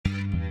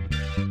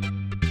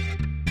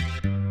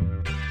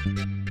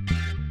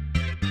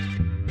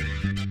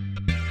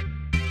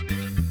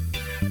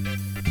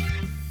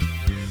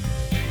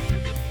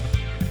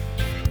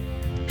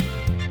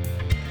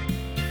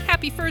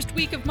Happy first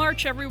week of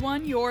March,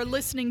 everyone. You're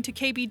listening to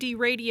KBD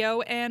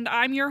Radio, and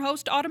I'm your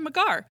host, Autumn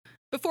McGar.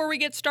 Before we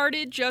get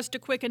started, just a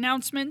quick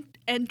announcement.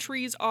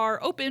 Entries are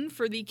open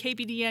for the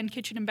KBDN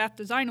Kitchen and Bath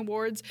Design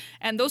Awards,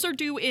 and those are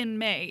due in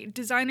May.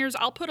 Designers,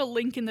 I'll put a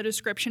link in the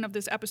description of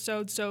this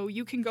episode so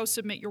you can go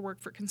submit your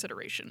work for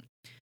consideration.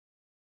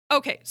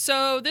 Okay,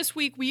 so this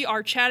week we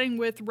are chatting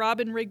with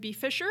Robin Rigby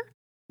Fisher.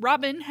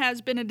 Robin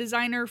has been a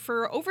designer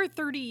for over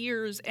 30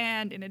 years,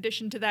 and in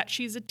addition to that,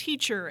 she's a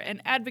teacher,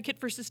 an advocate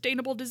for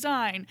sustainable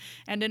design,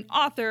 and an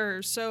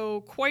author,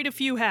 so quite a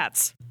few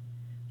hats.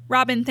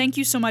 Robin, thank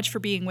you so much for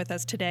being with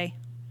us today.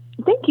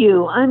 Thank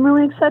you. I'm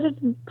really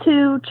excited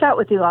to chat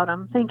with you,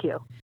 Autumn. Thank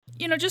you.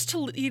 You know, just to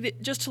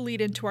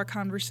lead into our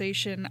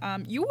conversation,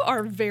 you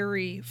are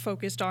very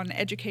focused on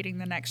educating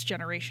the next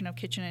generation of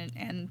kitchen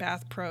and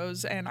bath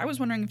pros, and I was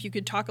wondering if you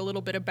could talk a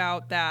little bit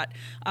about that.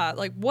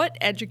 Like, what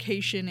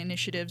education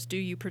initiatives do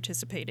you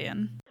participate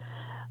in?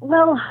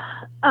 Well,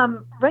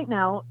 right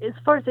now, as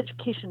far as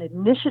education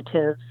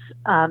initiatives,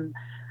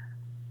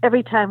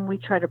 every time we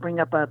try to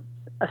bring up a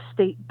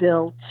state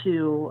bill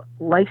to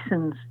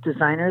license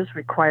designers,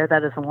 require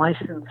that as a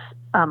license,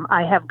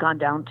 I have gone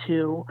down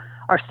to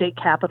our state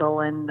capitol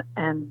and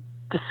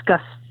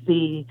discussed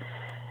the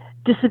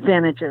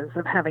disadvantages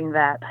of having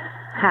that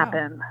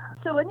happen. Wow.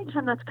 So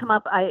anytime that's come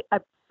up, I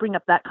bring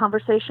up that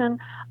conversation.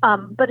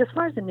 But as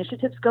far as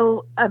initiatives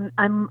go,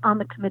 I'm on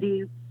the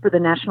committee for the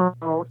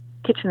National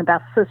Kitchen and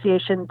Bath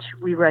Association to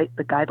rewrite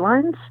the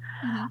guidelines,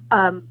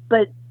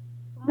 but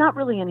not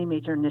really any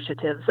major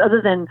initiatives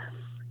other than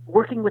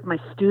working with my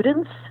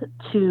students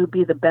to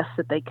be the best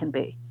that they can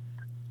be.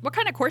 What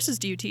kind of courses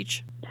do you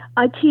teach?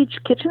 I teach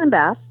kitchen and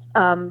bath.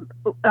 I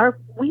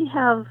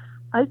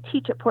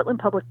teach at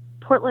Portland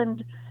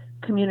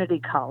Community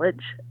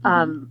College.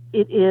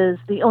 It is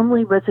the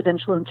only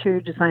residential interior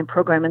design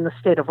program in the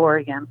state of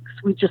Oregon.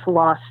 We just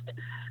lost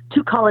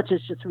 2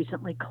 colleges just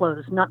recently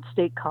closed, not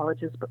state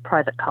colleges, but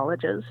private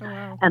colleges. Oh,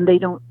 wow. And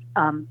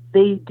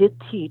they did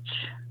teach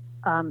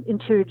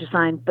interior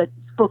design, but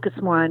focus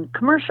more on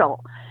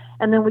commercial.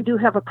 And then we do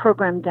have a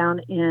program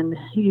down in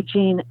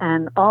Eugene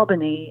and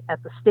Albany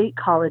at the state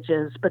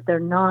colleges, but they're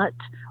not,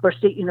 or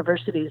state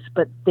universities,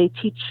 but they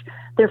teach,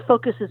 their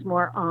focus is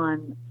more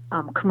on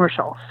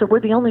commercial. So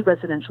we're the only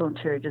residential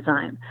interior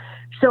design.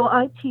 So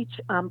I teach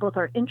both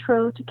our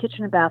intro to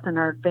kitchen and bath and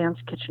our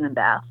advanced kitchen and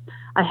bath.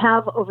 I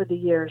have over the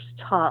years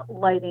taught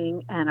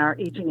lighting and our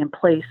aging in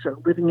place or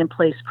living in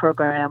place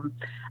program,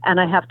 and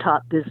I have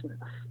taught business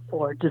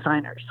for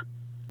designers.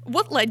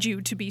 What led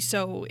you to be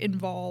so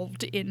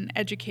involved in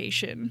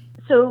education?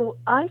 So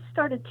I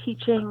started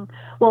teaching,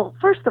 well,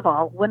 first of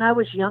all, when I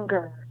was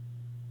younger,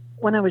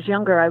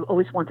 I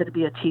always wanted to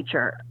be a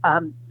teacher.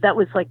 That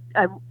was like,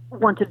 I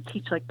wanted to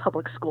teach like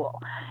public school.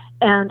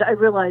 And I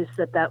realized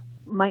that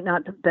might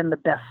not have been the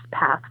best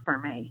path for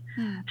me.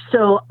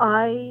 So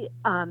I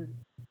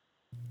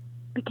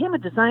became a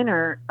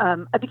designer.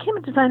 I became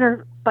a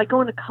designer by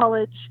going to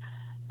college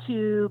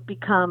to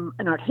become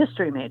an art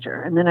history major.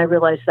 And then I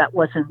realized that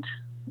wasn't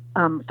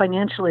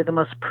financially the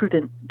most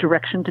prudent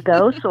direction to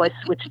go, so I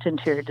switched to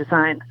interior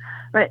design.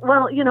 Right.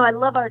 Well, you know, I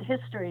love art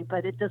history,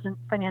 but it doesn't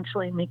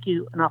financially make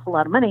you an awful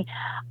lot of money.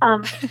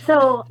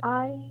 So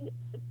I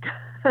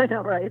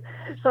know, right?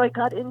 So I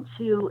got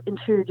into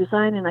interior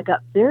design, and I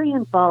got very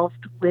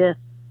involved with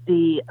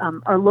the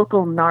our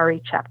local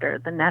NARI chapter,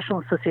 the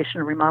National Association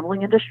of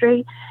Remodeling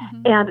Industry,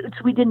 and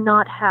so we did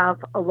not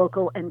have a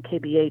local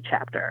NKBA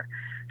chapter.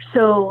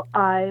 So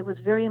I was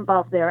very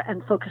involved there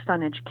and focused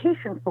on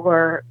education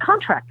for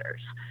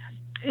contractors,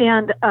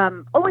 and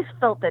always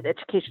felt that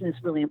education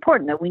is really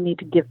important, that we need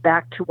to give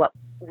back to what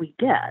we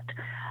get.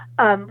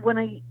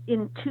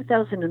 In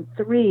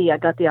 2003, I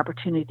got the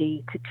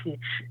opportunity to teach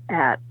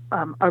at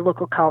our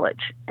local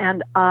college,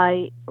 and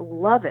I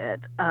love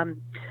it.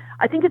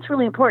 I think it's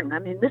really important. I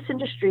mean, this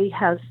industry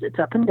has its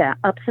ups and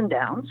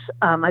downs.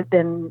 I've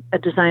been a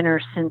designer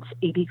since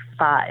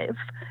 '85.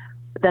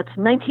 That's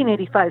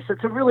 1985, so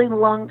it's a really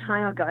long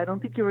time ago. I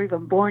don't think you were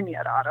even born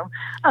yet, Autumn.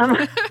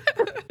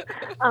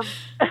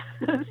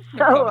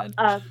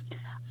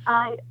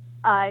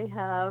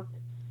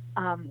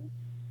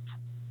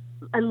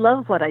 I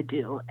love what I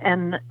do,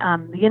 and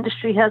the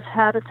industry has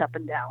had its ups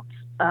and downs,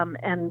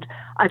 and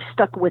I've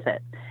stuck with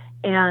it.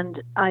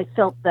 And I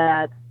felt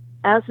that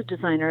as a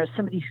designer, as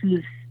somebody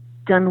who's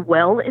done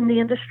well in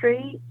the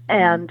industry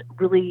and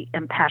really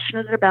am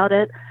passionate about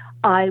it,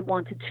 I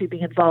wanted to be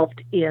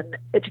involved in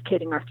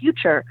educating our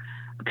future,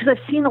 because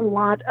I've seen a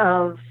lot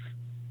of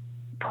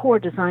poor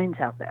designs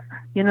out there.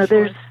 You know,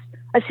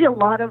 I see a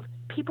lot of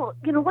people,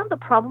 you know, one of the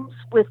problems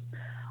with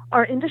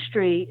our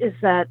industry is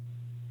that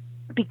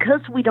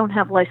because we don't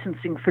have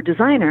licensing for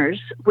designers,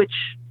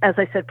 which, as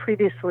I said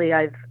previously,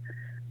 I've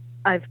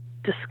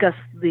discussed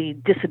the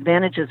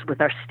disadvantages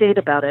with our state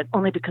about it,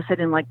 only because I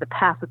didn't like the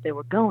path that they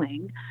were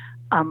going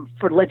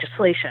for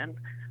legislation.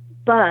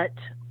 But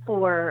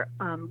for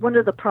one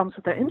of the problems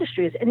with our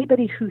industry is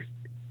anybody who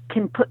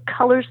can put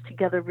colors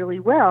together really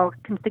well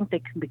can think they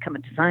can become a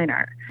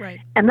designer. Right.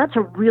 And that's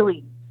a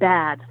really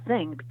bad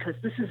thing, because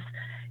this is,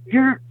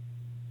 you're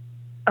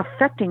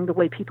affecting the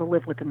way people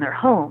live within their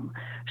home.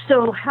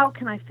 So how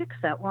can I fix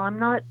that? Well, I'm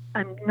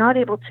not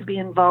able to be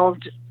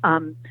involved.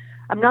 I'm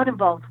not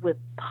involved with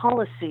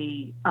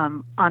policy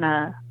on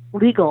a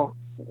legal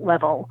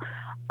level.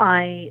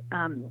 I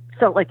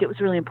felt like it was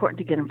really important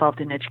to get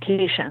involved in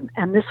education,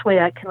 and this way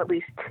I can at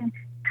least teach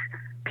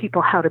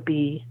people how to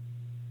be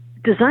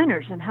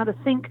designers and how to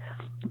think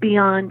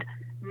beyond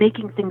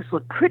making things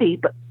look pretty,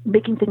 but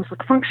making things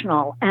look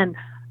functional, and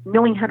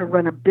knowing how to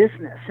run a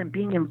business and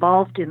being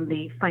involved in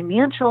the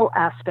financial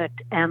aspect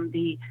and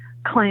the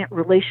client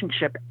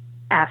relationship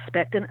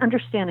aspect, and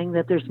understanding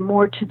that there's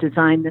more to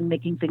design than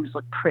making things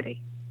look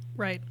pretty.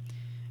 Right.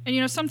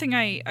 And, something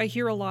I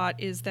hear a lot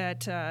is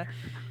that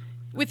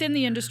within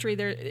the industry,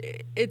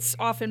 it's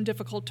often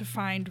difficult to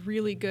find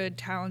really good,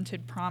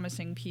 talented,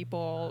 promising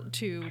people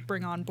to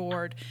bring on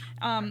board.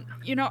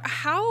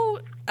 How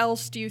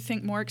else do you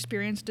think more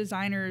experienced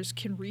designers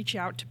can reach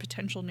out to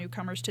potential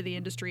newcomers to the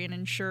industry and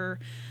ensure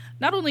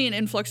not only an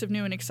influx of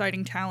new and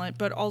exciting talent,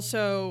 but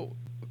also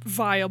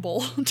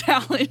viable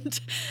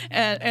talent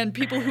and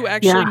people who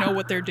actually know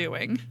what they're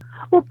doing?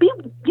 Well,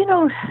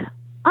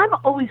 I'm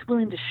always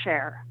willing to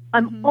share.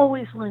 I'm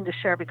always willing to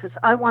share because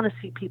I want to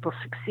see people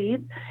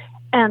succeed.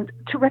 And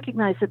to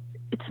recognize that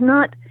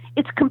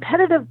it's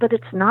competitive, but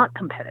it's not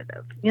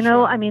competitive.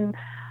 Sure. I mean,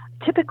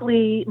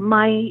 typically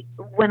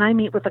when I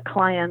meet with a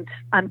client,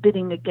 I'm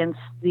bidding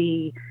against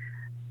the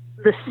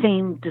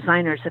same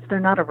designers. If they're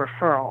not a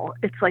referral,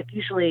 it's like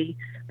usually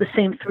the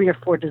same 3 or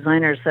 4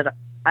 designers that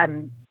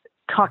I'm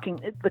talking.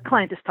 The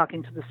client is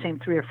talking to the same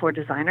 3 or 4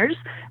 designers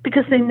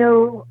because they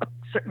know a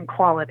certain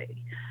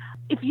quality.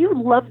 If you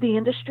love the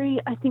industry,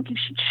 I think you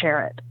should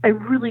share it. I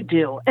really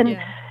do. And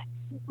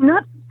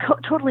not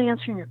totally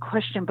answering your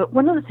question, but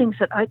one of the things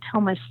that I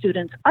tell my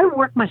students, I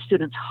work my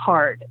students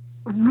hard,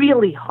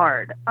 really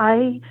hard.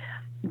 I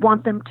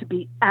want them to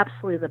be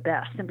absolutely the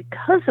best. And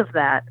because of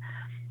that,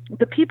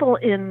 the people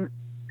in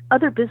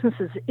other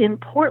businesses in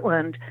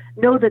Portland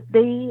know that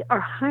they are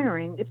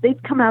hiring. If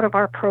they've come out of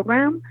our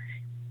program,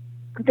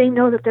 they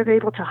know that they're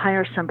able to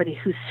hire somebody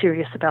who's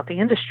serious about the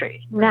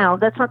industry. Now,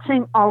 that's not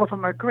saying all of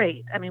them are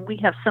great. I mean, we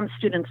have some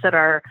students that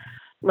are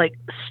like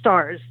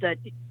stars that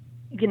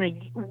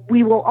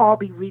we will all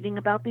be reading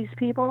about these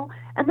people.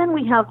 And then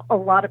we have a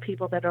lot of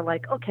people that are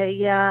like, okay,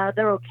 yeah,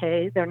 they're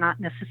okay. They're not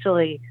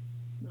necessarily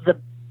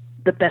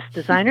the best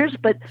designers,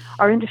 but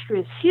our industry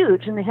is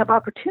huge and they have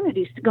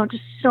opportunities to go into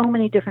so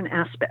many different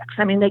aspects.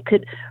 I mean, they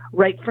could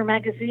write for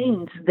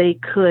magazines. They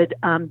could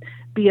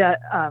be a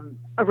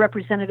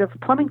representative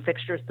of plumbing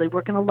fixtures. They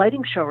work in a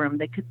lighting showroom.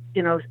 They could,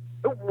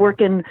 work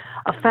in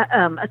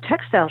a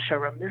textile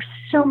showroom. There's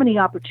so many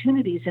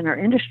opportunities in our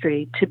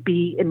industry to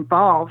be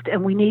involved,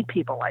 and we need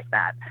people like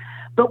that.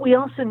 But we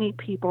also need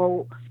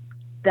people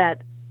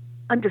that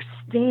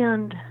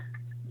understand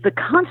the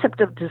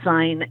concept of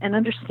design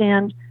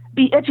and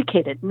be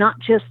educated, not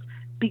just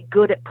be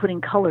good at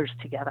putting colors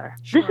together.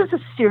 Sure. This is a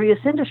serious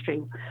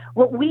industry.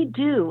 What we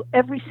do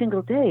every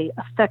single day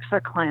affects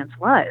our clients'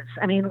 lives.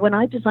 I mean, when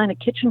I design a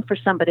kitchen for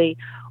somebody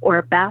or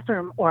a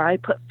bathroom or I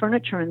put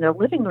furniture in their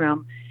living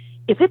room,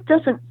 if it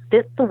doesn't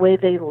fit the way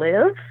they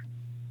live,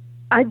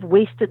 I've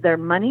wasted their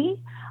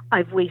money.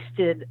 I've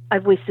wasted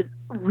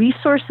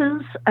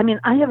resources. I mean,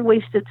 I have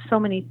wasted so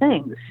many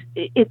things.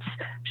 It's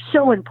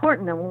so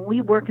important that when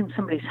we work in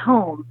somebody's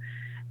home,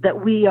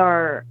 that we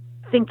are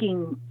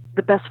thinking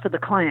the best for the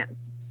client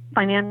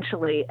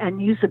financially and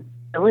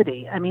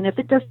usability. I mean, if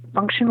it doesn't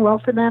function well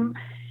for them,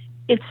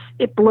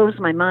 it blows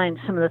my mind,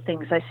 some of the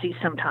things I see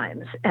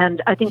sometimes.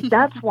 And I think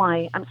that's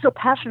why I'm so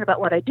passionate about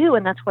what I do,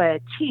 and that's why I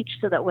teach,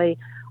 so that way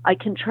I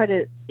can try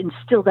to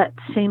instill that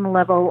same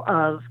level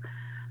of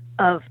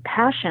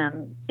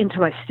passion into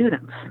my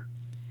students.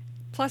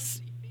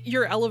 Plus,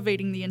 you're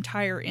elevating the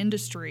entire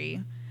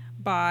industry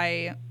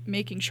by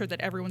making sure that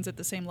everyone's at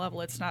the same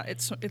level. It's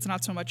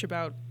not so much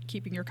about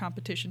keeping your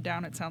competition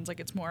down. It sounds like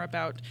it's more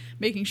about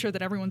making sure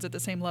that everyone's at the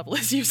same level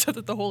as you, so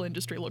that the whole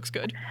industry looks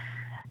good.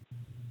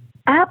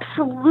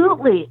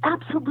 Absolutely.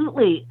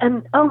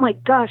 And oh my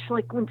gosh,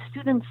 like when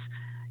students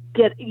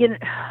get,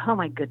 oh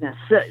my goodness,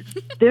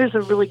 there's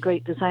a really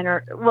great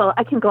designer. Well,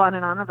 I can go on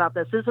and on about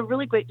this. There's a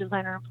really great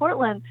designer in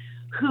Portland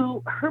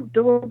who her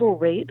billable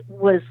rate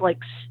was like,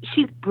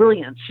 she's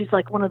brilliant. She's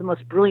like one of the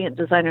most brilliant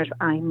designers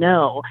I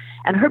know.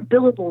 And her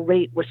billable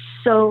rate was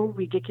so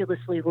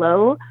ridiculously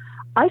low.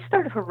 I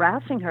started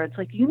harassing her. It's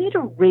like, you need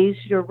to raise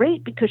your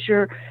rate because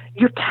your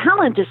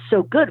talent is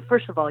so good.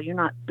 First of all, you're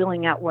not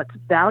billing out what's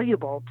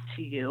valuable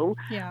to you,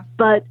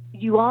 but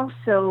you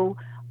also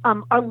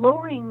are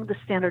lowering the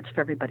standards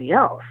for everybody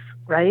else,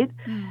 right?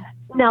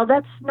 Now,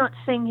 that's not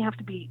saying you have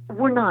to be,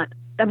 we're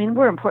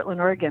in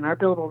Portland, Oregon. Our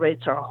billable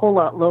rates are a whole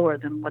lot lower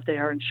than what they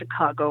are in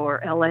Chicago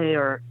or LA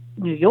or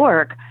New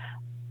York.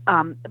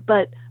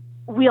 But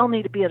we all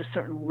need to be at a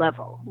certain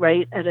level,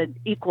 right? At an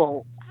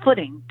equal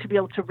footing to be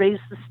able to raise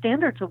the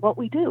standards of what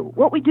we do.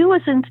 What we do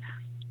isn't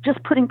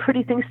just putting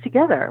pretty things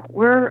together.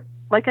 We're,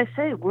 like I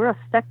say, we're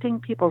affecting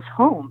people's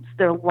homes,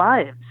 their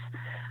lives.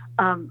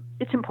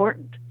 It's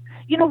important.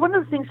 one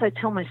of the things I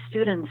tell my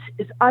students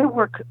is I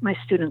work my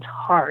students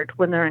hard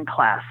when they're in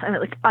class. I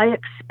mean, I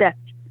expect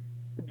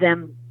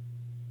them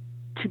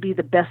to be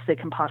the best they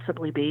can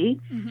possibly be.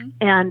 Mm-hmm.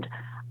 And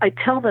I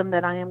tell them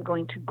that I am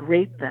going to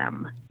grade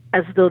them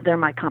as though they're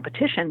my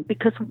competition,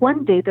 because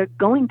one day they're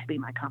going to be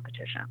my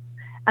competition.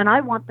 And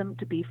I want them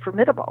to be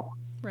formidable.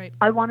 Right.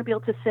 I want to be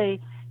able to say,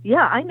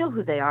 yeah, I know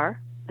who they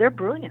are. They're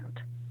brilliant.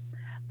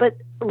 But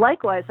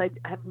likewise, I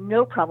have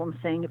no problem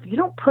saying, if you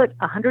don't put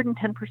 110%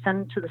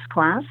 into this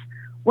class,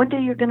 one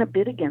day you're going to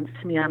bid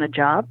against me on a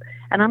job,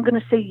 and I'm going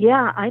to say,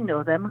 yeah, I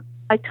know them.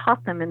 I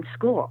taught them in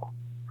school.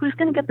 Who's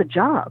going to get the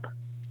job?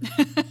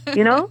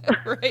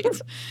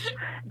 Right.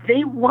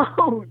 They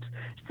won't.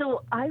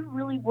 So I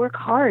really work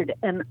hard,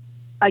 and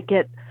I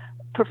get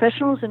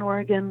professionals in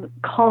Oregon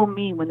call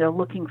me when they're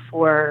looking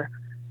for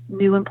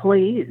new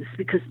employees,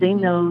 because they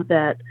know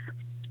that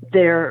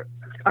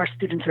our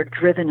students are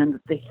driven and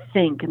they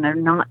think, and they're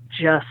not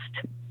just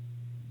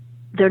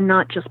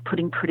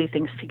putting pretty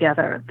things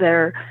together.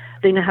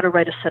 They know how to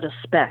write a set of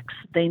specs.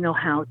 They know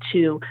how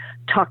to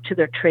talk to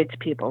their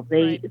tradespeople.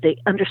 They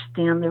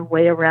understand their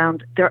way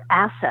around their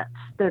assets.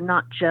 They're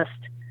not just,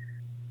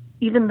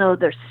 even though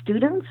they're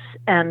students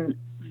and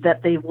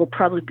that they will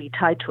probably be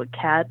tied to a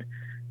CAD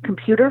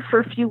computer for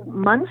a few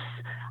months,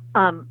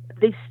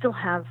 they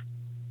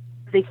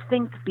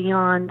think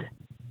beyond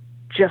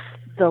just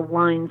the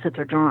lines that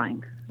they're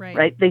drawing.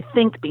 Right? They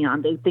think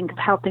beyond. They think of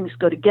how things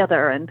go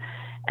together, and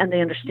they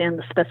understand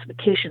the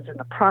specifications and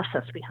the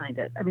process behind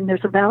it. I mean,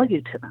 there's a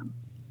value to them.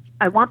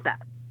 I want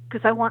that,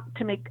 because I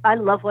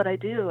love what I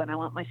do, and I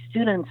want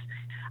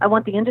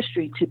the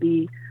industry to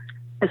be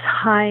as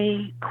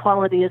high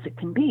quality as it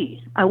can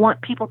be. I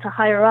want people to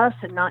hire us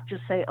and not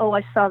just say, oh,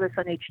 I saw this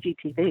on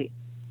HGTV.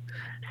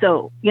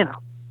 So,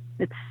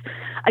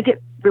 I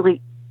get really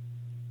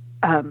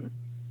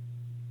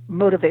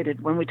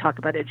motivated when we talk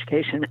about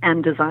education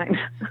and design.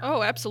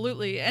 Oh,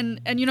 absolutely. And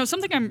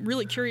something I'm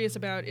really curious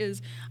about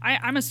is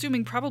I'm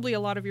assuming probably a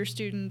lot of your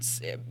students,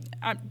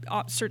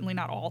 certainly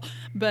not all,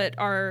 but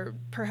are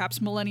perhaps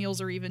millennials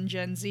or even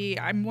Gen Z.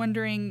 I'm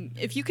wondering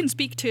if you can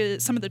speak to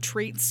some of the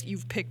traits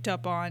you've picked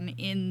up on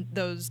in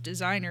those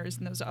designers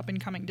and those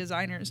up-and-coming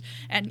designers,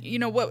 and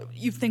what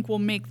you think will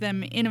make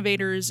them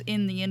innovators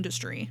in the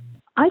industry.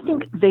 I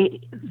think they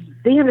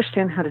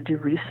understand how to do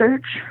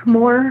research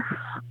more,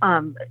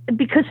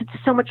 because it's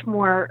so much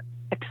more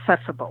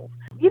accessible.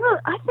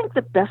 I think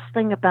the best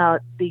thing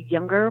about the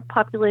younger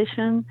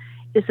population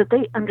is that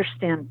they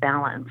understand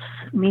balance,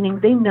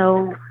 meaning they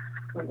know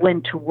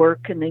when to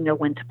work and they know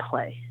when to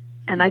play.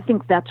 And I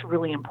think that's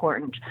really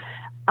important.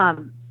 I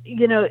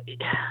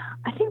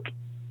think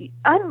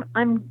I'm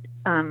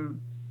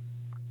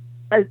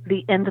at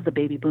the end of the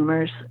baby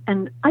boomers,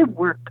 and I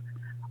work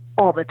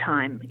all the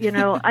time.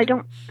 I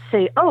don't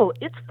say, oh,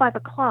 it's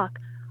 5:00.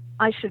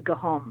 I should go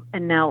home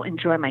and now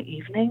enjoy my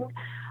evening.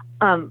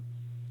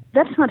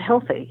 That's not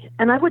healthy.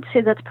 And I would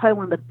say that's probably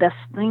one of the best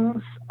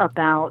things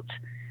about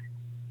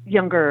the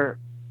younger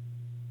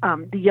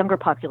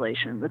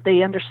population, that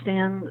they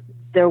understand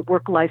their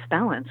work-life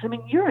balance. I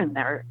mean, you're in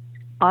there,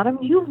 Autumn.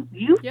 You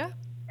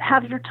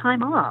have your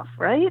time off,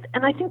 right?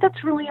 And I think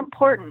that's really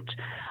important.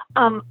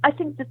 I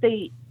think that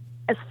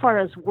as far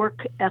as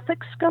work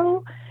ethics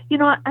go,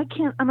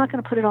 I'm not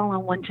going to put it all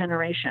on one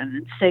generation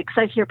and say, because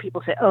I hear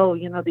people say, oh,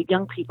 the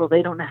young people,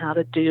 they don't know how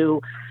to do,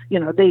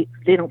 they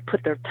don't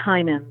put their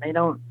time in, they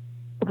don't,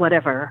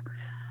 whatever.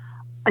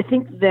 I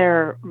think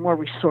they're more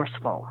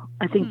resourceful.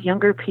 I think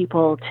younger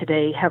people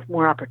today have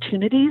more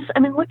opportunities. I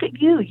mean, look at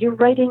you.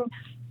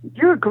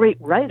 You're a great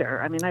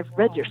writer. I mean, I've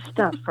read your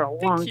stuff for a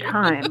long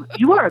time.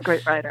 You are a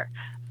great writer.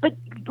 But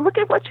look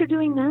at what you're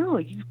doing now.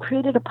 You've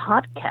created a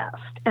podcast,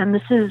 and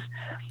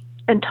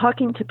and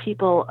talking to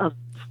people of,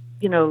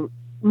 you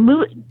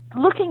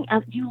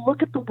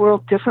look at the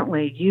world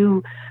differently.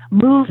 You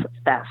move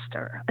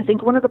faster. I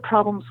think one of the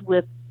problems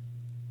with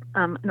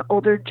an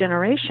older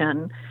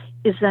generation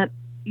is that,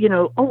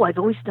 I've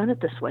always done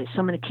it this way, so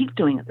I'm going to keep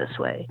doing it this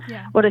way.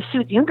 Yeah. What I see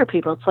with younger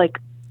people, it's like,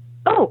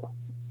 oh,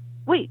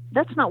 wait,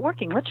 that's not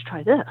working. Let's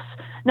try this.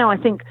 Now, I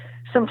think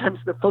sometimes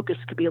the focus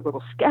could be a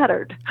little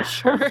scattered,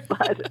 sure.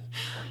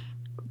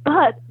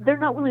 but they're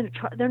not willing to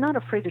try. They're not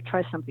afraid to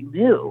try something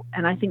new,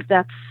 and I think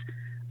that's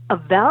a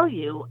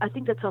value. I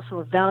think that's also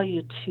a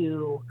value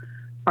to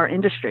our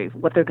industry,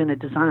 what they're going to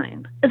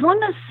design. As long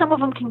as some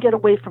of them can get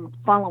away from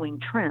following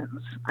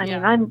trends. I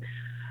mean, I'm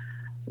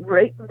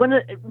right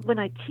when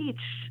I teach.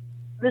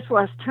 This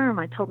last term,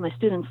 I told my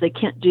students they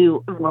can't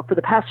do, for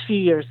the past few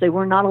years, they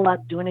were not allowed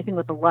to do anything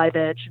with the live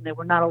edge, and they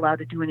were not allowed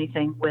to do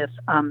anything with,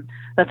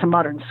 that's a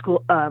modern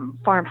school,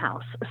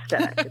 farmhouse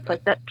aesthetic. It's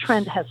like that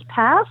trend has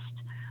passed.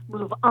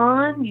 Move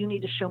on. You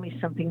need to show me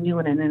something new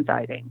and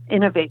innovating.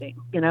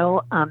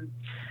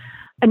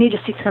 I need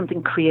to see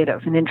something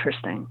creative and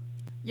interesting.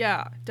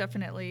 Yeah,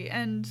 definitely.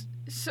 And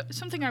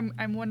something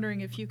I'm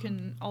wondering if you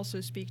can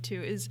also speak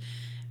to is,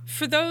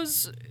 For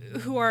those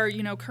who are,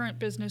 current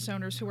business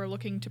owners who are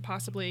looking to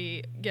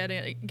possibly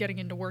getting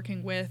into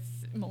working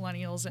with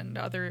millennials and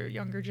other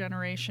younger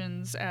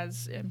generations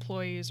as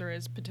employees or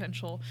as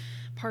potential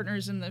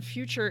partners in the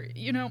future,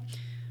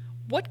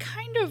 what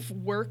kind of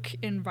work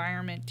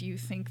environment do you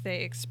think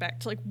they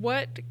expect? Like,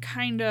 what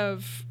kind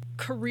of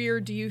career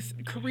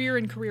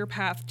and career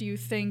path do you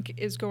think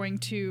is going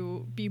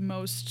to be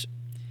most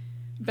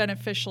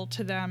beneficial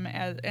to them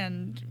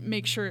and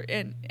make sure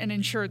and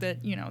ensure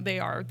that they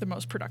are the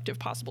most productive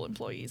possible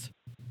employees?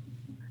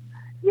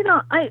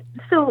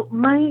 So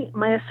my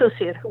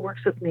associate who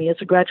works with me is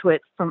a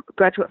graduate from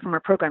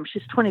our program.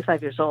 She's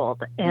 25 years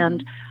old,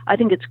 and I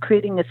think it's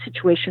creating a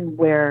situation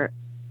where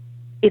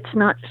it's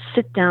not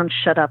sit down,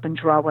 shut up, and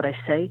draw what I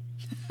say.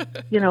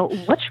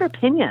 What's your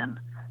opinion?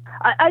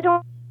 I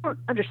don't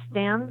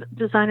understand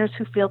designers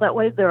who feel that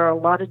way. There are a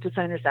lot of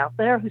designers out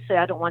there who say,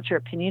 I don't want your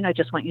opinion, I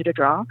just want you to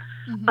draw.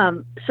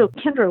 So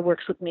Kendra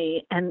works with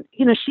me, and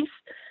she's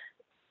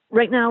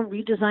right now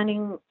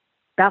redesigning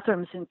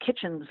bathrooms and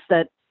kitchens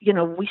that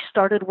we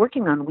started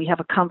working on. We have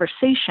a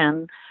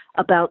conversation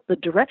about the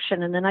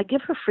direction, and then I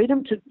give her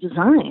freedom to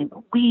design.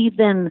 We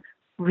then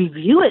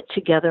review it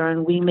together,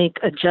 and we make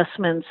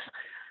adjustments.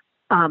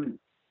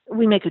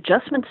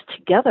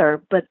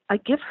 Together, but I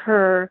give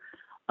her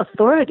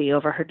authority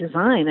over her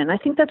design. And I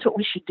think that's what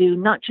we should do,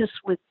 not just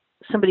with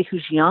somebody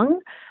who's young,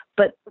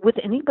 but with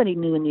anybody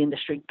new in the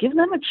industry. Give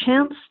them a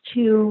chance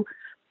to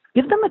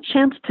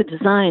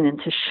design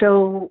and to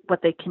show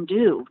what they can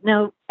do.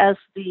 Now, as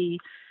the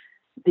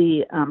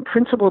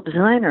principal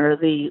designer,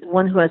 the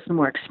one who has the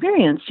more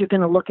experience, you're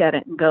going to look at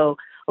it and go,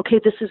 okay,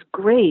 this is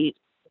great.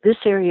 This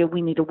area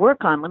we need to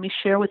work on. Let me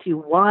share with you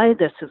why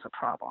this is a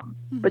problem.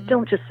 But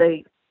don't just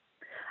say,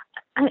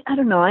 I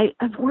don't know.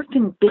 I've worked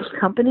in big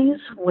companies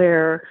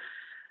where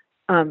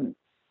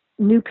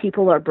new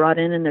people are brought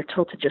in and they're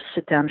told to just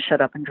sit down, shut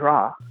up, and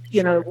draw.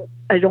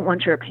 I don't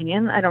want your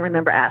opinion. I don't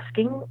remember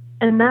asking.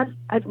 And that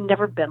I've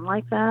never been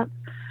like that.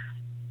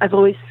 I've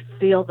always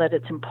feel that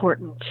it's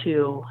important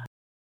to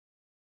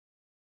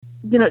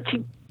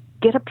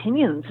get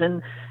opinions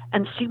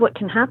and see what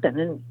can happen.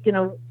 And,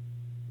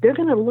 they're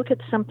going to look at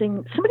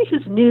somebody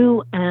who's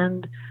new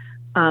and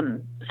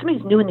somebody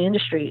who's new in the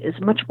industry is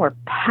much more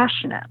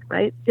passionate,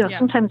 right?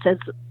 Sometimes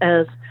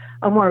as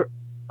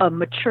a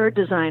mature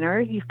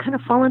designer, you kind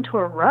of fall into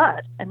a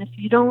rut. And if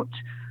you don't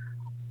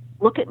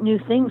look at new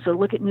things or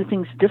look at new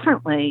things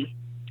differently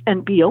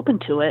and be open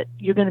to it,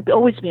 you're going to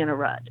always be in a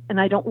rut. And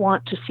I don't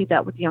want to see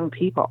that with young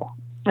people.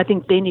 I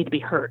think they need to be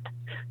heard.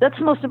 That's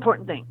the most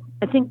important thing.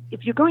 I think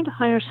if you're going to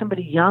hire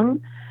somebody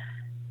young,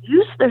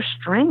 use their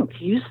strength,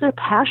 use their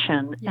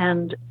passion,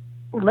 and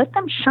let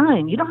them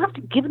shine. You don't have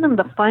to give them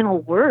the final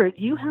word.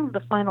 You have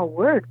the final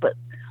word, but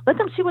let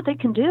them see what they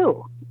can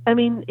do. I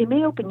mean, it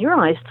may open your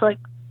eyes to like,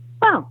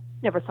 wow,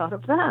 never thought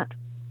of that.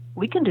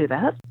 We can do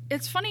that.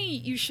 It's funny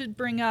you should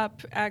bring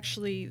up,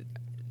 actually,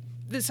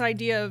 this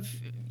idea of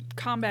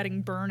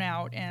combating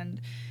burnout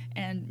and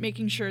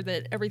making sure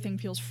that everything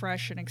feels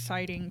fresh and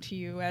exciting to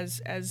you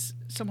as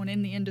someone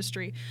in the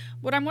industry.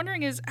 What I'm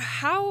wondering is,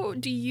 how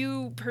do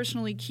you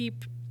personally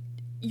keep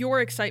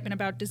your excitement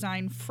about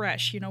design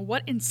fresh?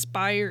 What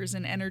inspires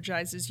and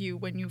energizes you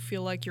when you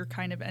feel like you're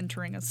kind of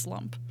entering a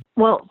slump?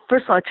 Well,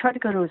 first of all, I try to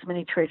go to as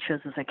many trade shows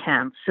as I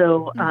can.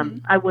 So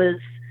I was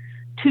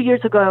 2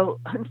 years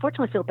ago,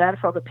 unfortunately, I feel bad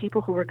for all the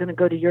people who were going to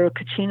go to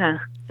Eurocucina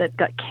that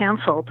got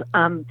canceled.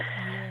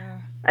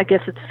 I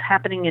guess it's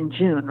happening in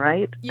June,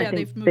 right? Yeah, I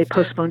think they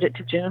postponed it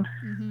to June.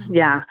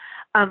 Yeah.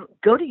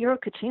 Go to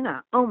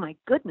Eurocucina. Oh, my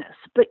goodness.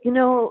 But,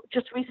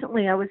 just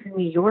recently I was in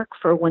New York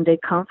for a one-day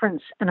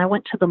conference, and I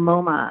went to the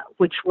MoMA,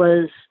 which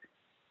was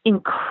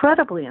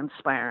incredibly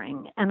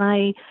inspiring. And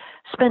I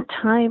spent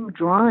time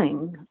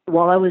drawing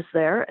while I was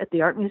there at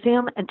the art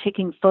museum and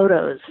taking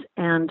photos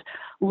and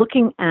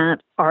looking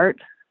at art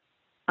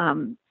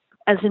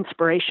as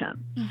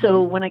inspiration.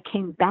 So when I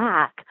came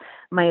back,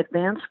 my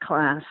advanced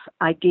class,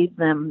 I gave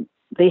them,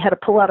 they had to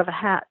pull out of a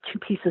hat 2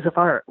 pieces of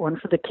art, one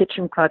for the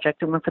kitchen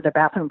project and one for their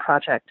bathroom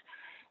project.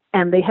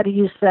 And they had to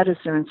use that as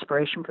their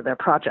inspiration for their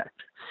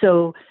project.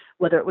 So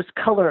whether it was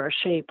color or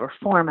shape or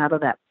form out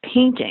of that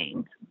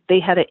painting, they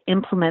had to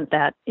implement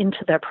that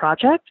into their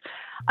project.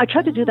 I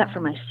tried to do that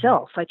for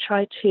myself. I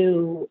try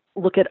to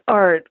look at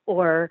art,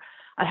 or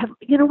I have,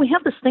 we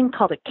have this thing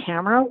called a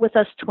camera with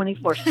us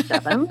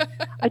 24/7.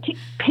 I take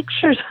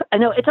pictures. I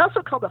know it's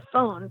also called a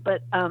phone,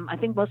 but I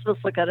think most of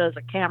us look at it as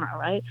a camera,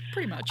 right?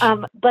 Pretty much.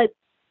 But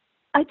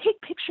I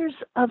take pictures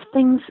of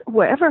things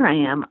wherever I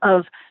am,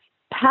 of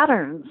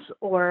patterns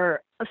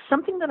or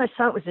something that I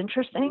thought was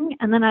interesting,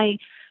 and then I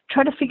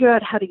try to figure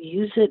out how to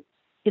use it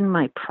in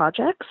my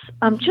projects.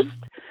 Just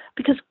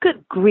because,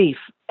 good grief,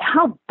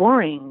 how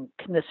boring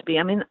can this be?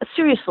 I mean,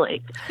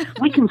 seriously,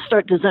 we can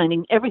start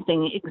designing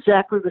everything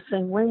exactly the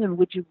same way, and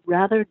would you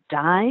rather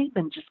die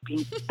than just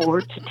be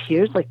bored to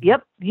tears? Like,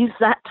 yep, use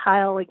that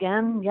tile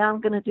again. Yeah, I'm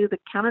going to do the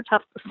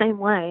countertop the same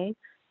way.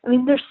 I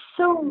mean, there's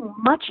so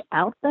much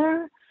out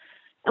there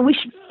And we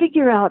should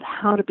figure out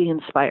how to be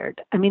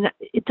inspired. I mean,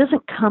 it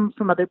doesn't come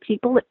from other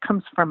people. It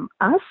comes from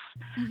us.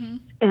 Mm-hmm.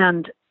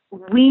 And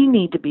we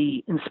need to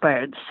be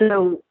inspired.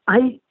 So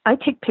I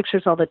take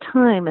pictures all the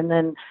time and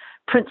then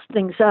print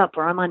things up,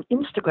 or I'm on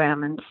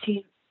Instagram and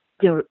see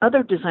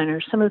other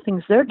designers, some of the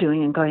things they're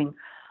doing and going,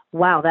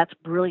 wow, that's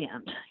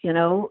brilliant.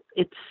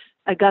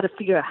 I got to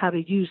figure out how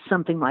to use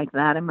something like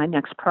that in my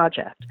next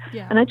project.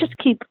 Yeah. And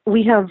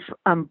we have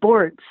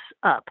boards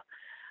up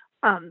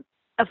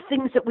of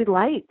things that we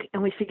like,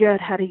 and we figure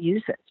out how to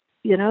use it.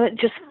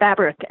 Just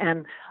fabric.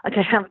 And like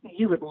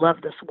you would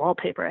love this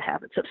wallpaper I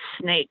have. It's of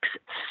snakes.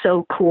 It's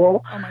so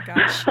cool. Oh my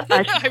gosh.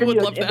 I would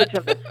love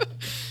that.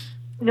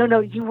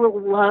 No, you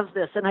will love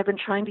this. And I've been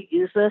trying to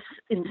use this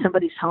in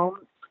somebody's home,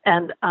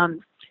 and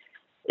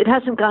it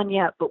hasn't gone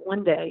yet, but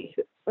one day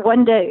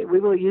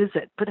we will use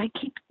it. But I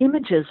keep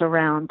images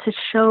around to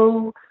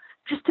show,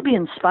 just to be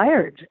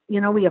inspired.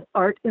 We have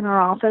art in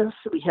our office.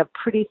 We have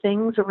pretty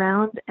things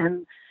around,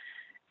 and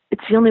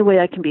it's the only way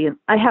I can be.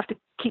 I have to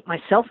keep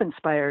myself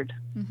inspired,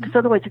 because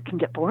otherwise it can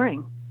get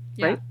boring,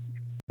 right?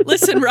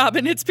 Listen,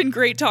 Robin, it's been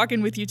great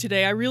talking with you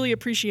today. I really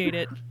appreciate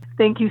it.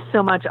 Thank you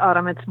so much,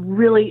 Autumn. It's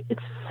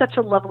such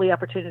a lovely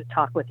opportunity to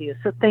talk with you.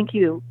 So thank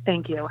you.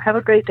 Thank you. Have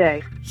a great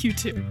day. You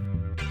too.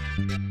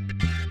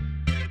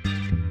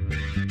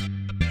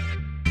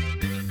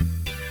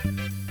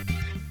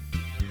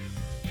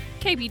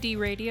 KBD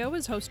Radio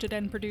is hosted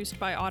and produced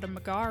by Autumn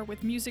McGar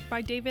with music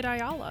by David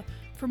Ayala.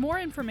 For more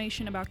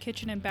information about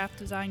kitchen and bath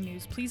design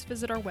news, please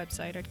visit our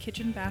website at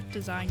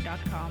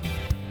kitchenbathdesign.com.